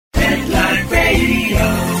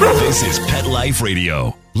This is Pet Life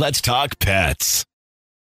Radio. Let's talk pets.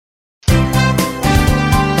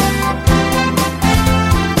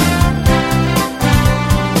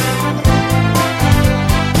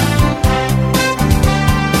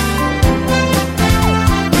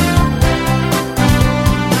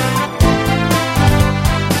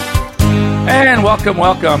 And welcome.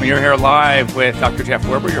 You're here live with Dr. Jeff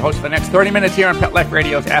Werber, your host for the next 30 minutes here on Pet Life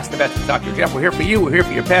Radio's Ask the Vets with Dr. Jeff. We're here for you. We're here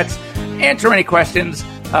for your pets. Answer any questions.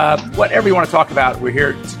 Whatever you want to talk about, we're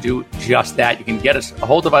here to do just that. You can get us a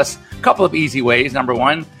hold of us a couple of easy ways. Number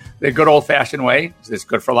one, the good old-fashioned way. It's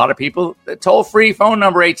good for a lot of people. The toll-free phone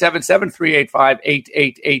number,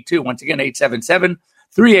 877-385-8882. Once again,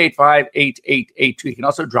 877-385-8882. You can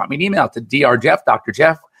also drop me an email to drjeff, Dr.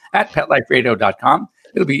 Jeff, at PetLifeRadio.com.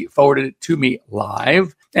 It'll be forwarded to me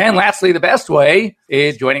live. And lastly, the best way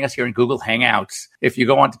is joining us here in Google Hangouts. If you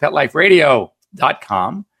go on to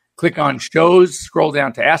PetLifeRadio.com, click on shows, scroll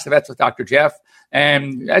down to Ask the Vets with Dr. Jeff.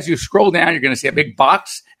 And as you scroll down, you're going to see a big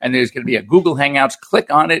box, and there's going to be a Google Hangouts.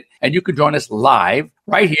 Click on it, and you can join us live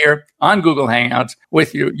right here on Google Hangouts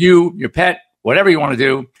with you, your pet, whatever you want to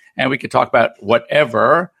do, and we can talk about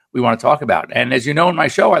whatever we want to talk about. And as you know, in my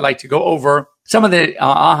show, I like to go over some of the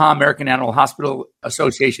AAHA, American Animal Hospital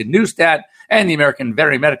Association Newstat, and the American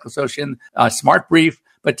Veterinary Medical Association Smart Brief.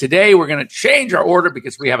 But today we're going to change our order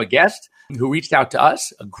because we have a guest who reached out to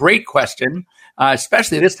us. A great question,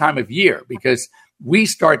 especially this time of year, because we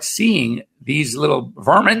start seeing these little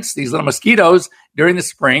vermins, these little mosquitoes during the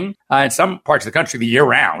spring, in some parts of the country, the year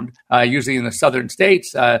round, usually in the southern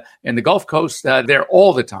states, in the Gulf Coast, they're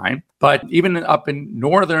all the time. But even up in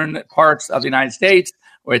northern parts of the United States,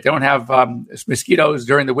 where they don't have mosquitoes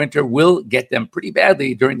during the winter, will get them pretty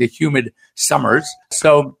badly during the humid summers.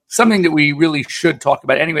 So something that we really should talk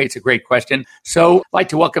about. Anyway, it's a great question. So I'd like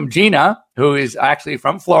to welcome Gina, who is actually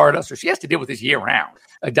from Florida. So she has to deal with this year round.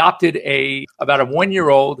 Adopted about a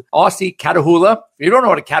 1-year-old Aussie Catahoula. If you don't know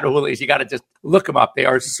what a Catahoula is, you got to just look them up. They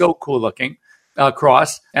are so cool looking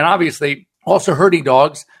cross. And obviously also herding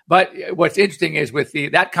dogs. But what's interesting is with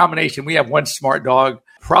that combination, we have one smart dog,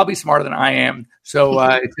 probably smarter than I am. So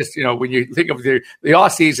it's just, when you think of the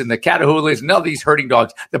Aussies and the Catahoulas and all these herding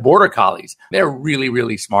dogs, the Border Collies, they're really,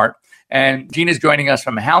 really smart. And Gina's joining us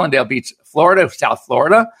from Hallandale Beach, Florida, South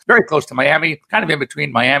Florida, very close to Miami, kind of in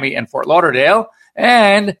between Miami and Fort Lauderdale.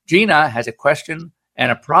 And Gina has a question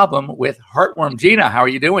and a problem with heartworm. Gina, how are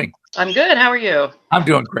you doing? I'm good. How are you? I'm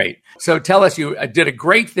doing great. So tell us, you did a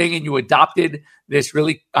great thing and you adopted this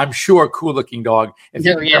really, I'm sure, cool-looking dog. If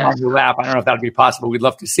you come on your lap, I don't know if that would be possible. We'd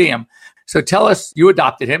love to see him. So tell us, you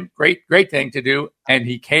adopted him. Great thing to do. And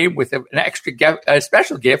he came with an extra gift, a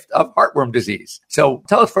special gift of heartworm disease. So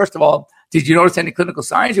tell us, first of all, did you notice any clinical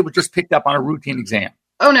signs? It was just picked up on a routine exam.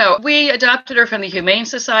 Oh, no. We adopted her from the Humane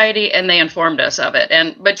Society, and they informed us of it.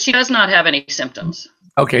 But she does not have any symptoms.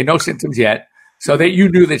 Okay, no symptoms yet. So that you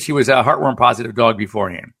knew that she was a heartworm positive dog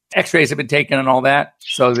beforehand. X-rays have been taken and all that.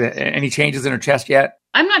 So any changes in her chest yet?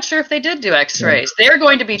 I'm not sure if they did do X-rays. Yeah. They're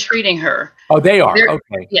going to be treating her. Oh, they are?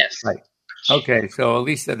 Okay. Yes. Right. Okay, so at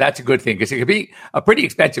least that's a good thing because it could be a pretty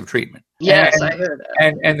expensive treatment. Yes, I heard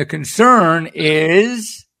that. And the concern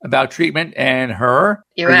is about treatment and her.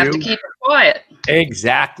 You have to keep her quiet.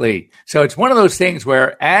 Exactly. So it's one of those things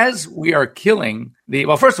where as we are killing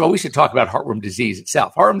first of all, we should talk about heartworm disease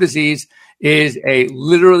itself. Heartworm disease is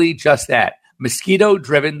literally just that.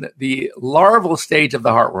 Mosquito-driven, the larval stage of the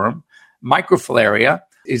heartworm, microfilaria,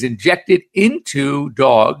 is injected into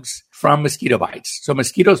dogs from mosquito bites. So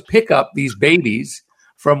mosquitoes pick up these babies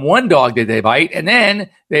from one dog that they bite, and then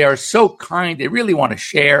they are so kind, they really want to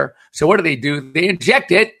share. So what do? They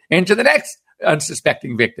inject it into the next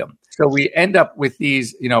unsuspecting victim. So we end up with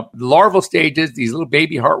these, larval stages, these little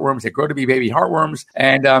baby heartworms that grow to be baby heartworms.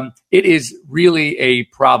 And it is really a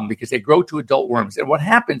problem because they grow to adult worms. And what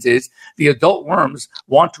happens is the adult worms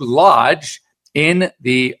want to lodge in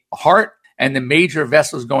the heart and the major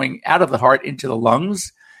vessels going out of the heart into the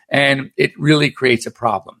lungs. And it really creates a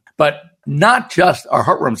problem. But not just are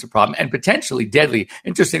heartworms a problem and potentially deadly.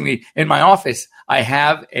 Interestingly, in my office, I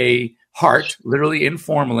have a heart, literally in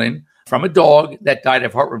formalin, from a dog that died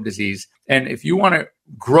of heartworm disease. And if you want to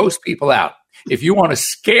gross people out, if you want to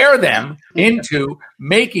scare them into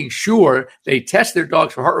making sure they test their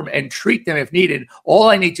dogs for heartworm and treat them if needed, all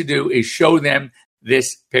I need to do is show them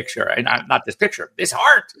this picture. And not this picture, this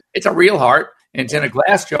heart. It's a real heart. And it's in a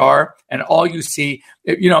glass jar. And all you see,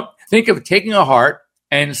 think of taking a heart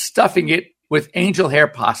and stuffing it with angel hair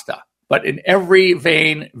pasta. But in every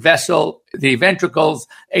vein, vessel, the ventricles,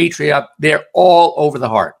 atria, they're all over the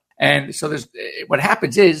heart. And so what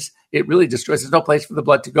happens is it really destroys. There's no place for the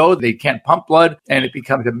blood to go. They can't pump blood, and it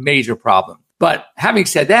becomes a major problem. But having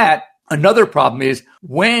said that, another problem is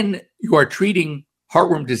when you are treating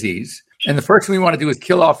heartworm disease, and the first thing we want to do is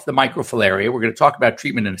kill off the microfilaria. We're going to talk about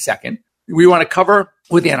treatment in a second. We want to cover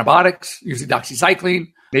with antibiotics, usually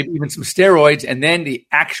doxycycline, maybe even some steroids, and then the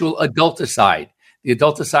actual adulticide. The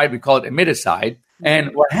adulticide, we call it imidacide.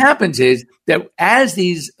 And what happens is that as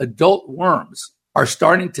these adult worms are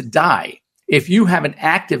starting to die, if you have an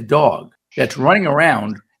active dog that's running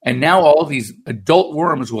around, and now all these adult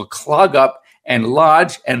worms will clog up and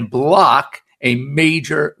lodge and block a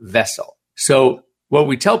major vessel. So what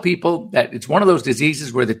we tell people that it's one of those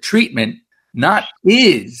diseases where the treatment not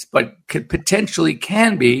is, but could potentially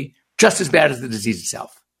can be just as bad as the disease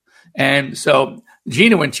itself. And so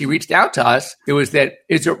Gina, when she reached out to us, it was that,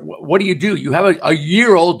 what do? You have a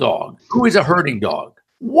year-old dog who is a herding dog.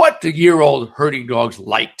 What do year-old herding dogs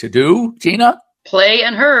like to do, Gina? Play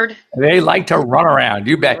and herd. They like to run around.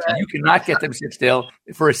 You bet. Right. You cannot get them sit still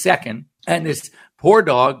for a second. And this poor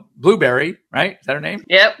dog, Blueberry, right? Is that her name?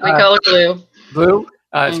 Yep, we call her Blue. Blue?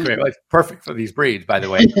 It's great. Well, it's perfect for these breeds, by the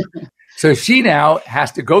way. So she now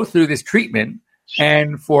has to go through this treatment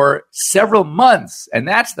and for several months. And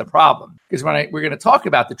that's the problem, because we're going to talk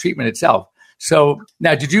about the treatment itself. So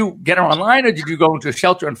now, did you get her online, or did you go into a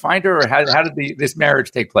shelter and find her, or how did this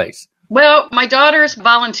marriage take place? Well, my daughters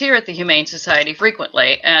volunteer at the Humane Society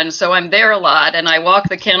frequently, and so I'm there a lot, and I walk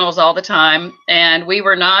the kennels all the time, and we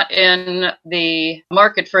were not in the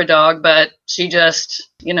market for a dog, but she just,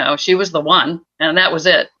 she was the one, and that was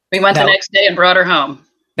it. We went the next day and brought her home.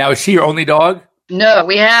 Now, is she your only dog? No,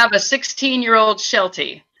 we have a 16-year-old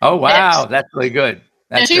Sheltie. Oh, wow. That's really good.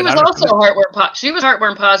 And she was also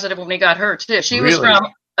heartworm positive when we got her, too. She was from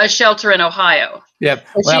a shelter in Ohio. Yeah.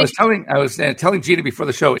 Well, I was telling Gina before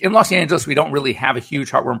the show, in Los Angeles, we don't really have a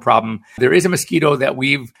huge heartworm problem. There is a mosquito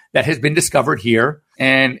that has been discovered here,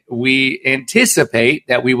 and we anticipate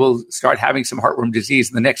that we will start having some heartworm disease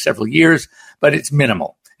in the next several years, but it's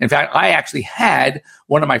minimal. In fact, I actually had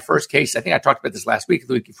one of my first cases, I think I talked about this last week,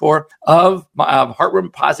 the week before, of a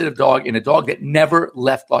heartworm positive dog in a dog that never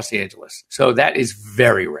left Los Angeles. So that is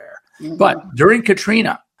very rare. Mm-hmm. But during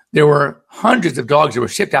Katrina, there were hundreds of dogs that were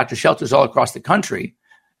shipped out to shelters all across the country.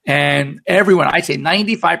 And everyone, I'd say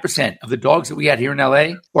 95% of the dogs that we had here in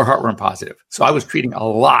LA were heartworm positive. So I was treating a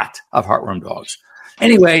lot of heartworm dogs.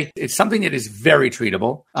 Anyway, it's something that is very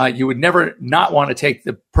treatable. You would never not want to take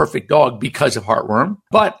the perfect dog because of heartworm.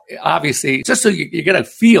 But obviously, just so you get a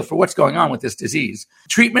feel for what's going on with this disease,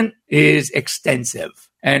 treatment is extensive.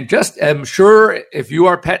 And just, I'm sure if you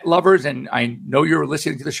are pet lovers, and I know you're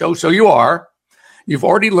listening to the show, so you've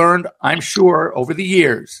already learned, I'm sure, over the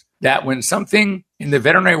years, that when something in the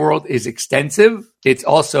veterinary world is extensive, it's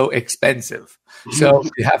also expensive. So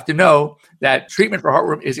you have to know that treatment for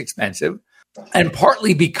heartworm is expensive. And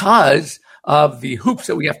partly because of the hoops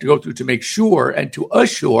that we have to go through to make sure and to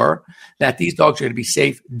assure that these dogs are going to be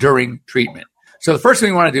safe during treatment. So the first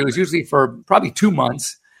thing we want to do is usually for probably 2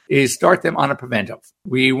 months is start them on a preventive.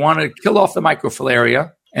 We want to kill off the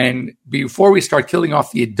microfilaria. And before we start killing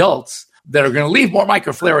off the adults that are going to leave more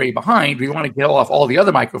microfilaria behind, we want to kill off all the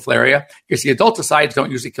other microfilaria, because the adulticides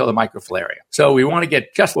don't usually kill the microfilaria. So we want to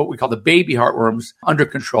get just what we call the baby heartworms under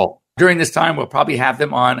control. During this time, we'll probably have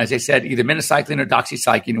them on, as I said, either minocycline or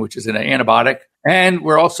doxycycline, which is an antibiotic. And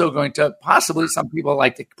we're also going to possibly, some people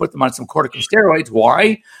like to put them on some corticosteroids.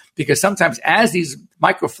 Why? Because sometimes as these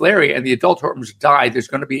microfilaria and the adult heartworms die, there's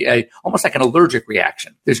going to be almost like an allergic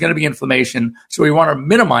reaction. There's going to be inflammation. So we want to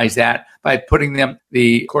minimize that by putting them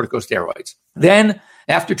the corticosteroids. Then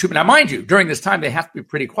after treatment, now mind you, during this time, they have to be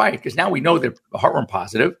pretty quiet, because now we know they're heartworm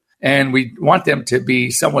positive and we want them to be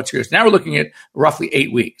somewhat serious. Now we're looking at roughly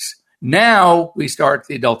 8 weeks. Now we start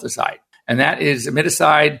the adulticide, and that is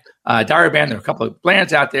imidacide, Diraban. There are a couple of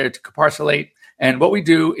brands out there to Caparsolate. And what we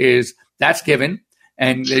do is that's given,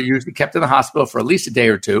 and they're usually kept in the hospital for at least a day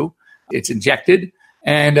or two. It's injected,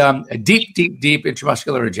 and a deep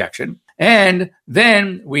intramuscular injection. And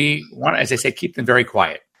then we want to, as I say, keep them very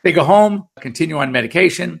quiet. They go home, continue on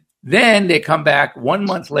medication. Then they come back 1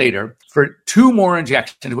 month later for 2 more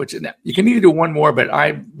injections, which you can either do 1 more, but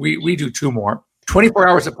we do 2 more, 24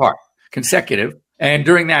 hours apart, consecutive. And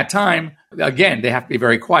during that time, again, they have to be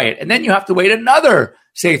very quiet. And then you have to wait another,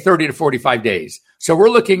 say, 30 to 45 days. So we're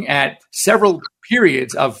looking at several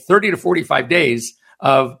periods of 30 to 45 days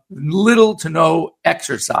of little to no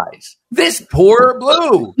exercise. This poor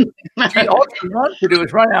Blue, all she wants to do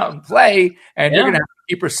is run out and play, and you're going to have to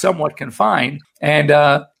keep her somewhat confined. And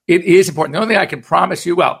it is important. The only thing I can promise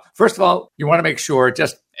you, well, first of all, you want to make sure,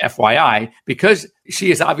 just FYI, because she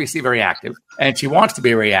is obviously very active and she wants to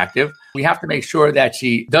be very active, we have to make sure that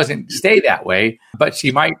she doesn't stay that way, but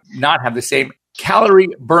she might not have the same calorie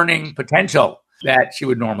burning potential that she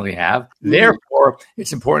would normally have. Therefore,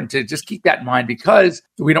 it's important to just keep that in mind because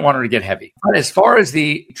we don't want her to get heavy. But as far as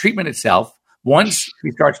the treatment itself, once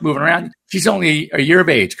she starts moving around, she's only a year of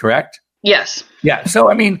age, correct? Yes. Yeah.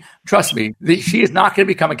 So, I mean, trust me, she is not going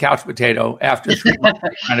to become a couch potato after 3 months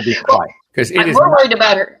trying to be quiet. Because I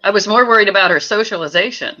was more worried about her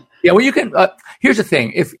socialization. Yeah. Well, you can. Here's the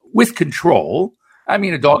thing: if with control, I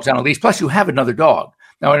mean, a dog's on a leash. Plus, you have another dog.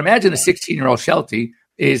 Now, imagine a 16-year-old Sheltie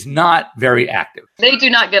is not very active. They do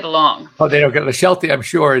not get along. Oh, they don't get the Sheltie, I'm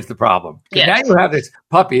sure, is the problem. Yes. Now you have this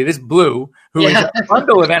puppy, this Blue, who is a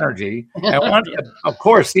bundle of energy, and of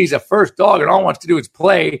course, sees a first dog, and all wants to do is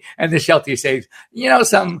play, and the Sheltie says, you know,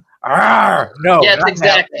 something, no, yes,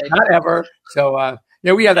 exactly. Not ever. So,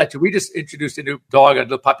 we have that too. We just introduced a new dog, a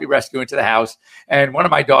little puppy rescue into the house, and one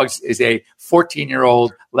of my dogs is a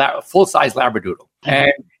 14-year-old full-size Labradoodle,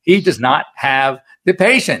 and he does not have the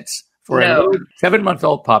patience for a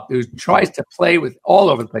 7-month-old pup who tries to play with all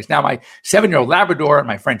over the place. Now, my 7-year-old Labrador and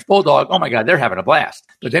my French Bulldog, oh my God, they're having a blast.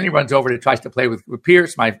 But then he runs over and tries to play with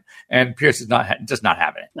Pierce, and Pierce is just not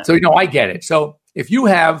having it. No. So, I get it. So if you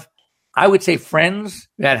have, I would say, friends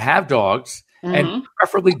that have dogs, and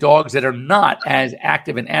preferably dogs that are not as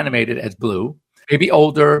active and animated as Blue, maybe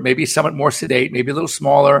older, maybe somewhat more sedate, maybe a little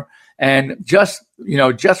smaller, and just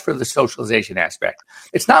for the socialization aspect.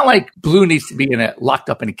 It's not like Blue needs to be locked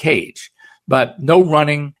up in a cage, but no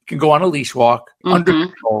running, can go on a leash walk, under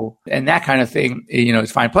control, and that kind of thing,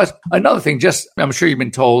 is fine. Plus, another thing, I'm sure you've been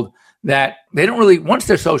told that they don't really, once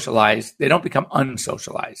they're socialized, they don't become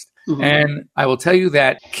unsocialized. And I will tell you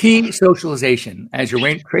that key socialization as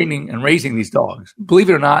you're training and raising these dogs, believe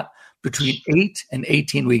it or not, between 8 and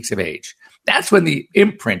 18 weeks of age. That's when the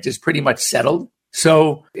imprint is pretty much settled.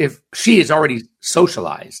 So if she is already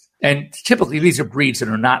socialized, and typically these are breeds that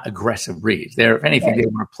are not aggressive breeds, if anything, they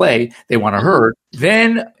want to play, they want to herd,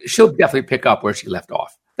 then she'll definitely pick up where she left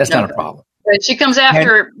off. That's not a problem. But she comes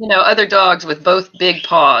after, other dogs with both big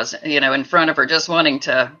paws, in front of her, just wanting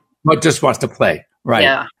to. But just wants to play. Right.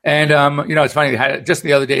 Yeah. And, it's funny. Just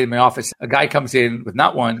the other day in my office, a guy comes in with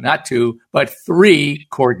not one, not two, but 3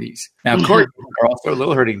 corgis. Now, corgis are also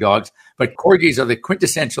little herding dogs, but corgis are the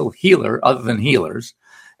quintessential healer other than healers.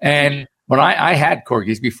 And when I had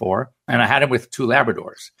corgis before, and I had them with 2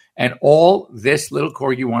 Labradors, and all this little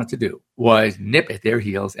corgi wanted to do was nip at their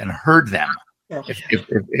heels and herd them.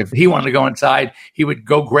 If he wanted to go inside, he would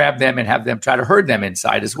go grab them and have them try to herd them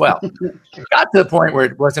inside as well. It got to the point where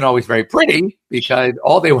it wasn't always very pretty because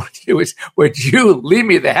all they wanted to do is, would you leave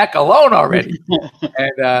me the heck alone already?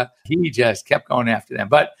 And he just kept going after them.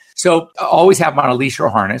 But so always have them on a leash or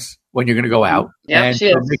a harness when you're going to go out. Yeah, and so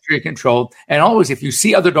make sure you're controlled. And always, if you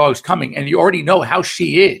see other dogs coming and you already know how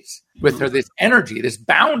she is with her, this energy, this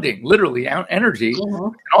bounding, literally energy, what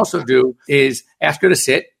you can also do is ask her to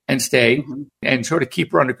sit and stay and sort of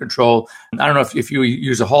keep her under control. I don't know if you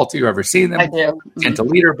use a halter, you've ever seen them. I do. Gentle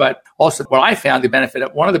leader, but also what I found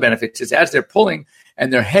one of the benefits is as they're pulling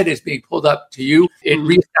and their head is being pulled up to you, it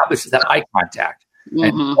reestablishes that eye contact.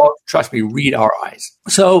 And trust me, read our eyes.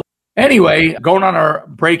 So anyway, going on our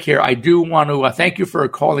break here, I do want to thank you for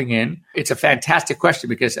calling in. It's a fantastic question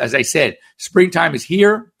because, as I said, springtime is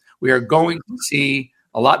here. We are going to see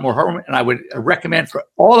a lot more heartworm, and I would recommend for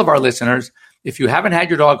all of our listeners, if you haven't had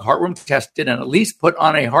your dog heartworm tested and at least put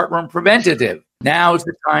on a heartworm preventative, now is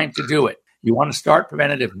the time to do it. You want to start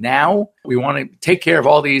preventative now. We want to take care of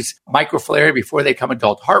all these microfilariae before they become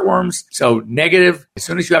adult heartworms. So negative, as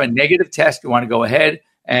soon as you have a negative test, you want to go ahead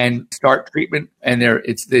and start treatment. And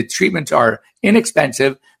the treatments are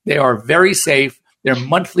inexpensive. They are very safe. They're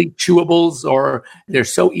monthly chewables or they're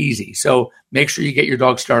so easy. So make sure you get your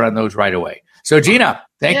dog started on those right away. So Gina,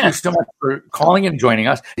 thank you so much for calling and joining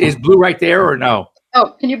us. Is Blue right there or no?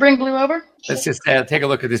 Oh, can you bring Blue over? Let's just take a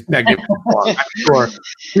look at this magnificent dog.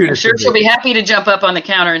 I'm sure she'll be happy to jump up on the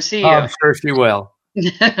counter and see you. I'm sure she will.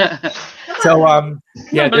 So,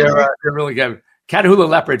 they're really good. Catahoula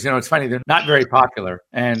leopards, it's funny, they're not very popular.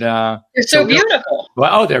 And they're so beautiful.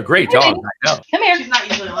 They're great dogs, I know. Come here. She's not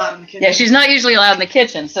usually allowed in the kitchen. Yeah, she's not usually allowed in the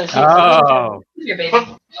kitchen. So she's your baby.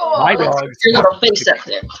 My dogs. Your little face up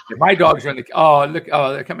there. My dogs are in the look,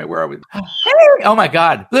 they're coming, where are we? Hey, oh my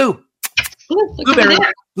God.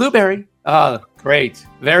 Blueberry. Oh, great.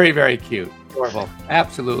 Very, very cute. Adorable.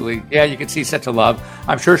 Absolutely. Yeah, you can see such a love.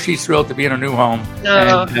 I'm sure she's thrilled to be in her new home.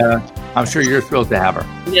 And I'm sure you're thrilled to have her.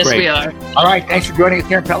 Yes, we are. All right. Thanks for joining us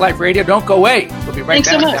here on Pet Life Radio. Don't go away. We'll be right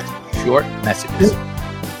back. Thanks so much. Short messages.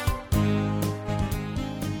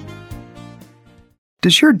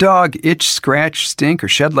 Does your dog itch, scratch, stink, or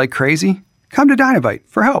shed like crazy? come to Dinovite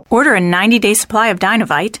for help. Order a 90-day supply of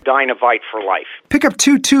Dinovite. Dinovite for life. Pick up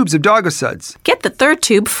 2 tubes of Doggo Suds. Get the 3rd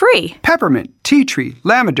tube free. Peppermint, tea tree,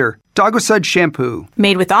 lavender, Doggo Sud shampoo.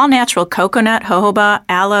 Made with all-natural coconut, jojoba,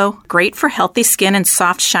 aloe. Great for healthy skin and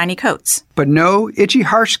soft, shiny coats. But no itchy,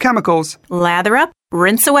 harsh chemicals. Lather up,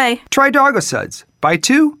 rinse away. Try Doggo Suds. Buy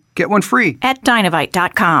 2, get 1 free. At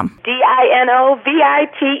Dinovite.com. DINOVITE.com.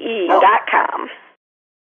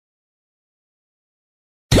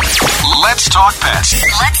 Let's talk pets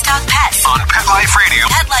Let's talk pets on Pet Life Radio.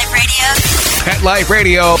 Pet Life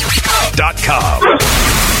Radio. PetLifeRadio.com.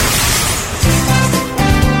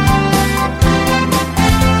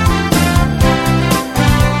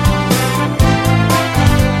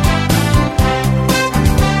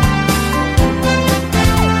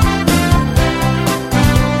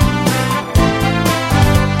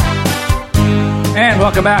 And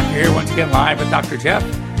welcome back. You're here once again live with Dr. Jeff.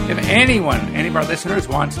 If any of our listeners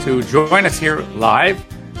wants to join us here live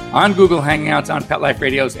on Google Hangouts on Pet Life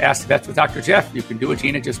Radio's Ask the Vets with Dr. Jeff, you can do what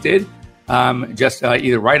Gina just did.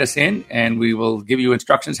 Either write us in and we will give you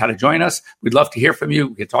instructions how to join us. We'd love to hear from you.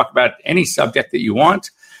 We can talk about any subject that you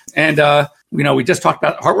want. And, we just talked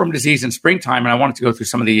about heartworm disease in springtime, and I wanted to go through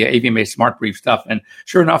some of the avian-based smart brief stuff. And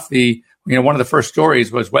sure enough, one of the first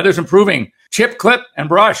stories was weather's improving. Chip, clip, and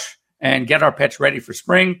brush and get our pets ready for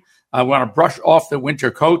spring. We want to brush off the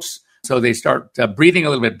winter coats so they start breathing a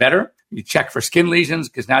little bit better. You check for skin lesions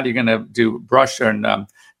because now you're going to do brush and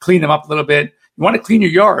clean them up a little bit. You want to clean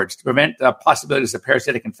your yards to prevent possibilities of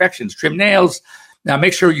parasitic infections. Trim nails. Now,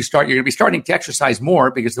 make sure you're going to be starting to exercise more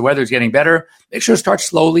because the weather is getting better. Make sure to start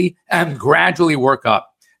slowly and gradually work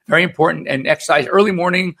up. Very important. And exercise early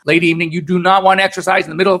morning, late evening. You do not want to exercise in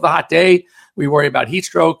the middle of the hot day. We worry about heat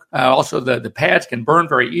stroke. Also, the pads can burn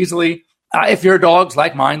very easily. If your dogs,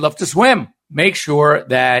 like mine, love to swim, make sure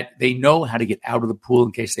that they know how to get out of the pool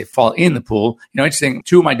in case they fall in the pool. Interesting,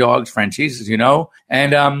 2 of my dogs, Frenchies, as you know,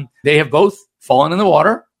 and they have both fallen in the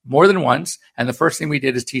water more than once. And the first thing we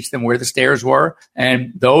did is teach them where the stairs were.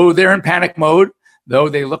 And though they're in panic mode, though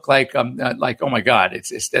they look like oh my God,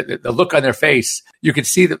 it's the look on their face. You can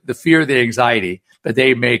see the fear, the anxiety, but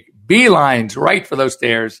they make beelines right for those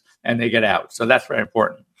stairs and they get out. So that's very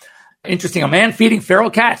important. Interesting, a man feeding feral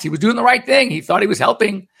cats. He was doing the right thing. He thought he was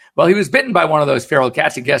helping. Well, he was bitten by one of those feral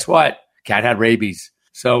cats, and guess what? Cat had rabies.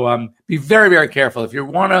 So be very, very careful. If you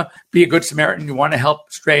want to be a good Samaritan, you want to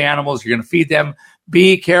help stray animals, you're going to feed them,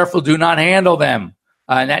 be careful. Do not handle them.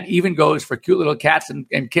 And that even goes for cute little cats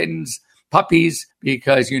and kittens, puppies,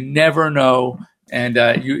 because you never know. And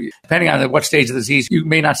depending on what stage of the disease, you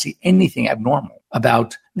may not see anything abnormal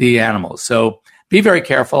about the animals. So be very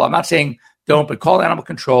careful. I'm not saying don't, but call animal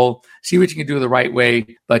control. See what you can do the right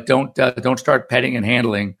way, but don't start petting and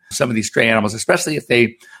handling some of these stray animals, especially if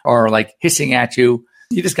they are like hissing at you.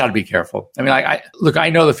 You just got to be careful. I mean, I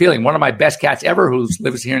know the feeling. One of my best cats ever, who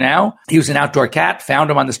lives here now, he was an outdoor cat. Found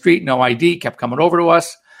him on the street, no ID, kept coming over to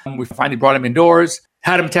us. We finally brought him indoors,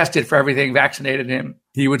 had him tested for everything, vaccinated him.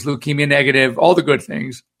 He was leukemia negative, all the good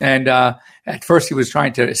things. And at first, he was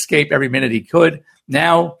trying to escape every minute he could.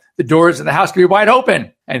 Now the doors of the house can be wide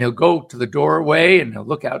open, and he'll go to the doorway and he'll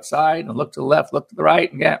look outside and look to the left, look to the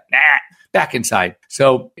right, and get back inside.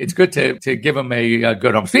 So it's good to give him a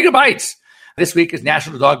good home. Speaking of bites, this week is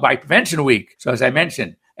National Dog Bite Prevention Week. So as I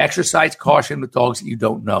mentioned, exercise caution with dogs that you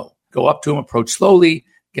don't know. Go up to them, approach slowly,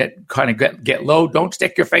 get low. Don't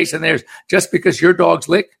stick your face in there. Just because your dogs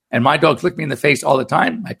lick, and my dogs lick me in the face all the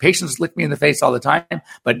time. My patients lick me in the face all the time.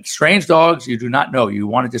 But strange dogs, you do not know. You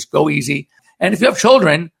want to just go easy. And if you have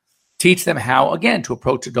children, teach them how, again, to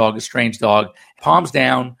approach a dog, a strange dog. Palms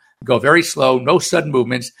down, go very slow, no sudden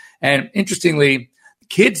movements. And interestingly,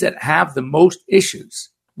 kids that have the most issues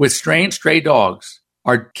with strange stray dogs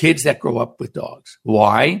are kids that grow up with dogs.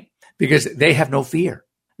 Why? Because they have no fear.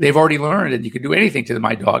 They've already learned that you can do anything to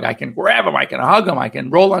my dog. I can grab them, I can hug them, I can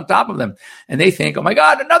roll on top of them. And they think, oh my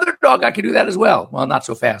God, another dog, I can do that as well. Well, not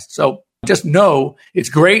so fast. So just know it's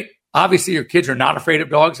great. Obviously, your kids are not afraid of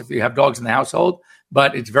dogs if you have dogs in the household,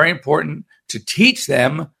 but it's very important to teach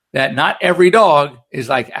them that not every dog is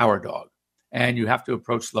like our dog, and you have to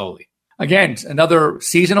approach slowly. Again, another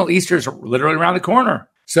seasonal Easter is literally around the corner.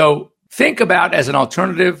 So think about, as an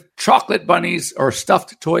alternative, chocolate bunnies or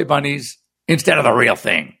stuffed toy bunnies instead of the real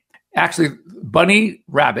thing. Actually, bunny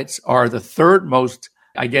rabbits are the 3rd most,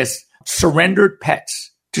 surrendered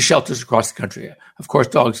pets to shelters across the country. Of course,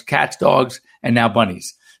 dogs, cats, dogs, and now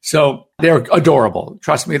bunnies. So they're adorable.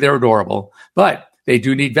 Trust me, they're adorable. But they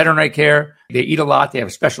do need veterinary care. They eat a lot. They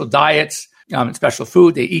have special diets, special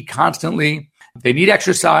food. They eat constantly. They need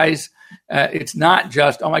exercise. It's not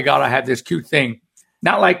just, oh my God, I have this cute thing.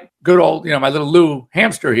 Not like good old, my little Lou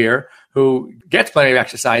hamster here, who gets plenty of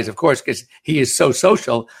exercise, of course, because he is so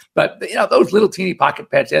social. But, those little teeny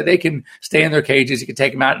pocket pets, they can stay in their cages. You can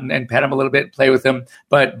take them out and pet them a little bit, play with them.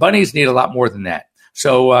 But bunnies need a lot more than that.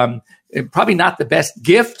 So probably not the best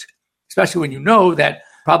gift, especially when you know that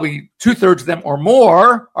probably 2/3 of them or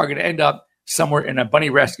more are going to end up somewhere in a bunny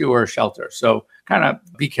rescue or a shelter. So kind of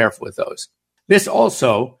be careful with those. This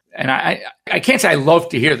also, and I can't say I love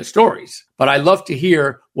to hear the stories, but I love to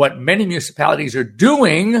hear what many municipalities are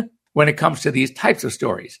doing when it comes to these types of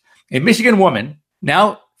stories. A Michigan woman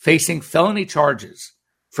now facing felony charges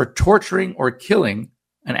for torturing or killing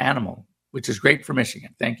an animal, which is great for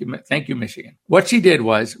Michigan. Thank you, Michigan. What she did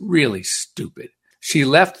was really stupid. She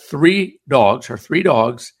left her three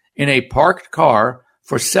dogs, in a parked car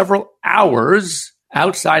for several hours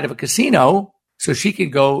outside of a casino so she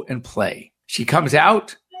could go and play. She comes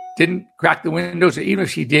out, didn't crack the windows, or even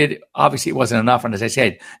if she did, obviously it wasn't enough. And as I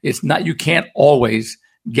said, you can't always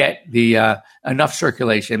get the enough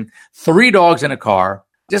circulation. 3 dogs in a car.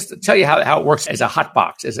 Just to tell you how it works as a hot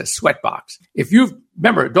box, as a sweat box.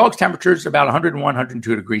 Remember, a dog's temperature is about 101,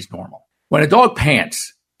 102 degrees normal. When a dog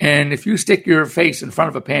pants, and if you stick your face in front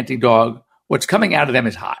of a panting dog, what's coming out of them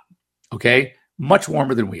is hot, okay? Much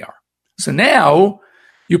warmer than we are. So now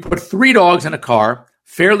you put 3 dogs in a car,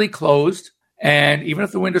 fairly closed, and even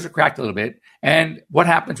if the windows are cracked a little bit, and what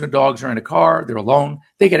happens when dogs are in a car, they're alone,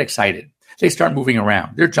 they get excited. They start moving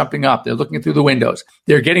around. They're jumping up. They're looking through the windows.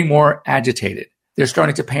 They're getting more agitated. They're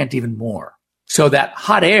starting to pant even more. So that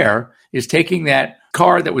hot air is taking that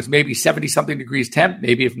car that was maybe 70-something degrees temp,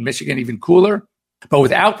 maybe in Michigan even cooler, but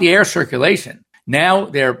without the air circulation. Now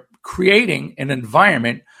they're creating an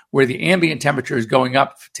environment where the ambient temperature is going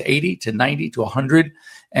up to 80 to 90 to 100.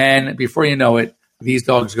 And before you know it, these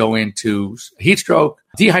dogs go into heat stroke,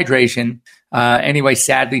 dehydration. Anyway,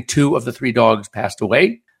 sadly, 2 of the 3 dogs passed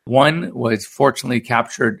away. One was fortunately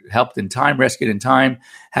captured, helped in time, rescued in time,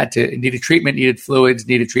 needed treatment, needed fluids,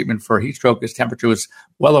 needed treatment for heat stroke. His temperature was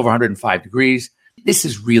well over 105 degrees. This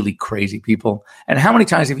is really crazy, people. And how many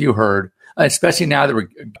times have you heard, especially now that we're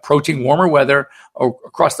approaching warmer weather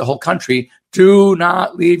across the whole country, do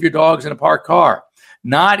not leave your dogs in a parked car,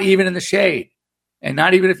 not even in the shade, and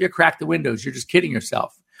not even if you crack the windows. You're just kidding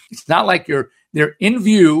yourself. It's not like they're in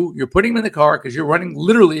view. You're putting them in the car because you're running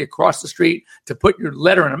literally across the street to put your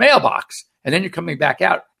letter in a mailbox, and then you're coming back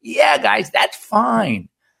out. Yeah, guys, that's fine.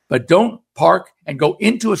 But don't park and go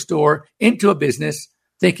into a store, into a business,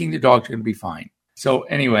 thinking the dog's going to be fine. So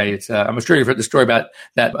anyway, I'm sure you've heard the story about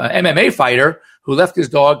that MMA fighter who left his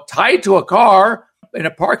dog tied to a car in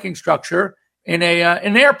a parking structure in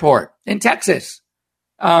an airport in Texas,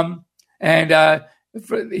 he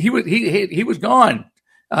was gone.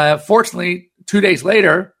 Fortunately, 2 days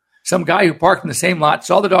later, some guy who parked in the same lot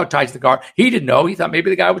saw the dog tied to the car. He didn't know. He thought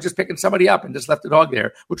maybe the guy was just picking somebody up and just left the dog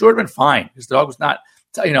there, which would have been fine because the dog was not,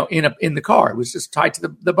 in the car. It was just tied to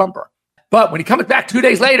the bumper. But when he comes back 2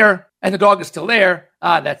 days later and the dog is still there,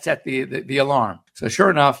 that set the alarm. So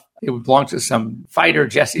sure enough, it belonged to some fighter,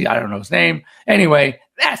 Jesse, I don't know his name. Anyway,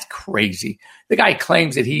 that's crazy. The guy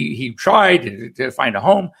claims that he tried to find a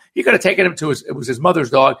home. He could have taken him it was his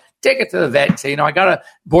mother's dog, take it to the vet and say, I got to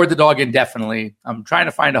board the dog indefinitely. I'm trying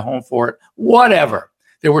to find a home for it. Whatever.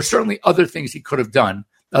 There were certainly other things he could have done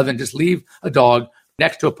other than just leave a dog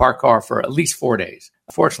next to a parked car for at least 4 days.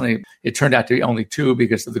 Unfortunately, it turned out to be only 2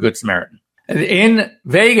 because of the Good Samaritan. In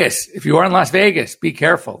Vegas, if you are in Las Vegas, be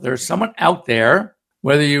careful. There's someone out there,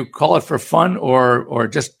 whether you call it for fun or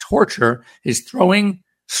just torture, is throwing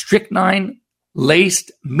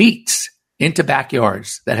strychnine-laced meats into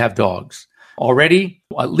backyards that have dogs. Already,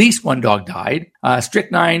 at least 1 dog died.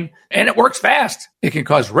 Strychnine, and it works fast. It can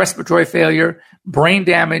cause respiratory failure, brain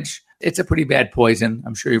damage. It's a pretty bad poison.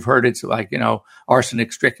 I'm sure you've heard it. So like,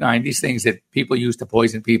 arsenic, strychnine, these things that people use to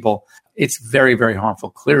poison people. It's very, very harmful,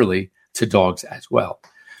 clearly, to dogs as well.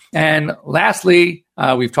 And lastly,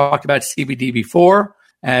 we've talked about CBD before.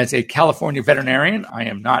 As a California veterinarian, I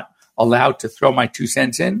am not allowed to throw my 2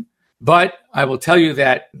 cents in, but I will tell you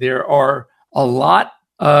that there's a lot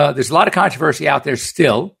of controversy out there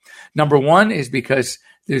still. Number one is because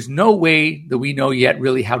there's no way that we know yet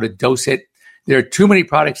really how to dose it. There are too many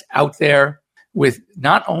products out there with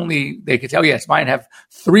not only, they could tell, yes, mine have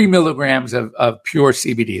 3 milligrams of pure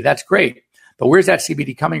CBD. That's great. But where's that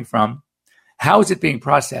CBD coming from? How is it being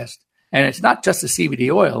processed? And it's not just the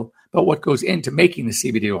CBD oil, but what goes into making the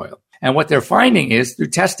CBD oil. And what they're finding is through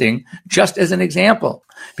testing, just as an example,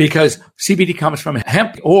 because CBD comes from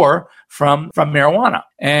hemp or from marijuana.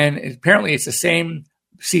 And apparently it's the same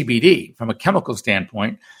CBD from a chemical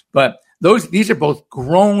standpoint, but these are both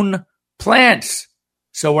grown plants.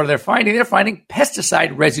 So what are they finding? They're finding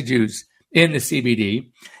pesticide residues in the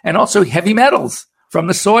CBD, and also heavy metals from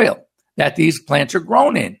the soil that these plants are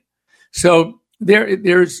grown in. So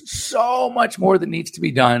there's so much more that needs to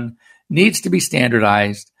be done, needs to be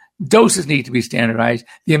standardized. Doses need to be standardized.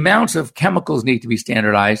 The amounts of chemicals need to be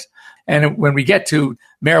standardized. And when we get to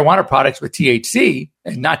marijuana products with THC,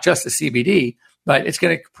 and not just the CBD, but it's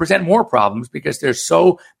going to present more problems because there's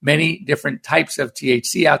so many different types of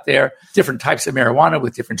THC out there, different types of marijuana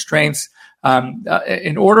with different strengths.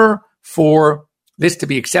 In order for this to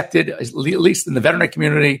be accepted, at least in the veterinary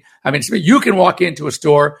community, I mean, you can walk into a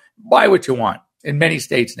store, buy what you want in many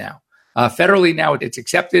states now. Federally now it's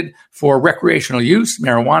accepted for recreational use,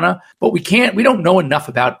 marijuana, but we don't know enough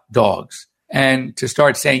about dogs and to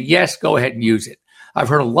start saying, yes, go ahead and use it. I've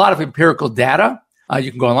heard a lot of empirical data. You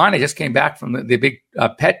can go online. I just came back from the big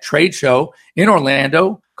pet trade show in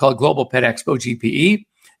Orlando called Global Pet Expo, GPE.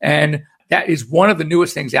 And that is one of the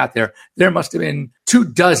newest things out there. There must have been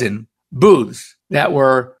 24 booths that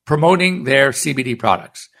were promoting their CBD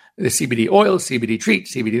products, the CBD oil, CBD treat,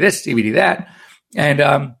 CBD this, CBD that.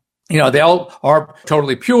 And, they all are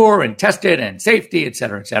totally pure and tested and safety, et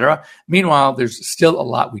cetera, et cetera. Meanwhile, there's still a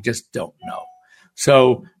lot we just don't know.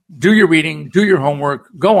 So do your reading, do your homework,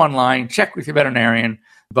 go online, check with your veterinarian.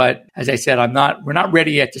 But as I said, we're not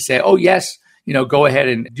ready yet to say, oh, yes, go ahead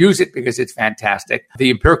and use it because it's fantastic. The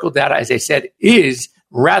empirical data, as I said, is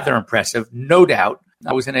rather impressive, no doubt.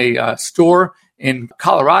 I was in a store in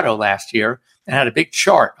Colorado last year and had a big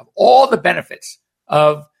chart of all the benefits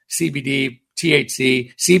of CBD,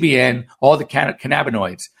 THC, CBN, all the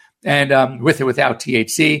cannabinoids, and with or without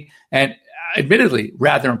THC, and admittedly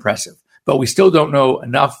rather impressive. But we still don't know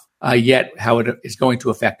enough yet how it is going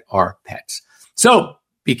to affect our pets. So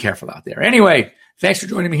be careful out there. Anyway, thanks for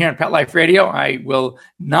joining me here on Pet Life Radio. I will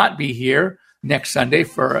not be here next Sunday.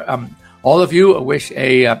 For all of you, I wish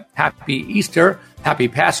a happy Easter, happy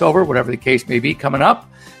Passover, whatever the case may be coming up.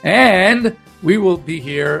 And we will be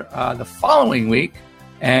here the following week.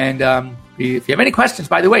 And if you have any questions,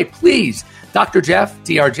 by the way, please, Dr. Jeff,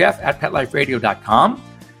 drjeff at PetLifeRadio.com.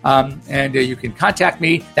 And you can contact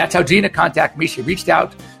me. That's how Gina contacted me. She reached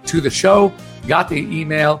out to the show, got the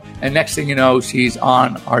email, and next thing you know, she's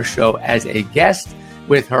on our show as a guest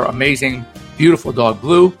with her amazing, beautiful dog,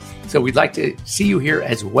 Blue. So we'd like to see you here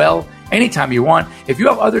as well anytime you want. If you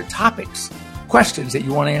have other topics, questions that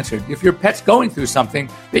you want answered, if your pet's going through something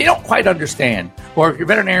that you don't quite understand, or if your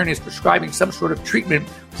veterinarian is prescribing some sort of treatment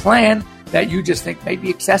plan that you just think may be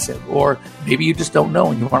excessive, or maybe you just don't know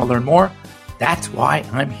and you want to learn more, that's why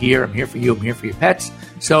I'm here. I'm here for you. I'm here for your pets.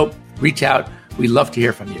 So reach out. We'd love to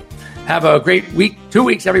hear from you. Have a great week, 2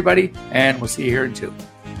 weeks, everybody, and we'll see you here in 2.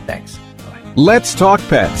 Thanks. Bye. Let's Talk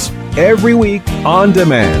Pets, every week on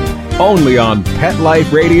demand, only on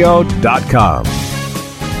PetLifeRadio.com.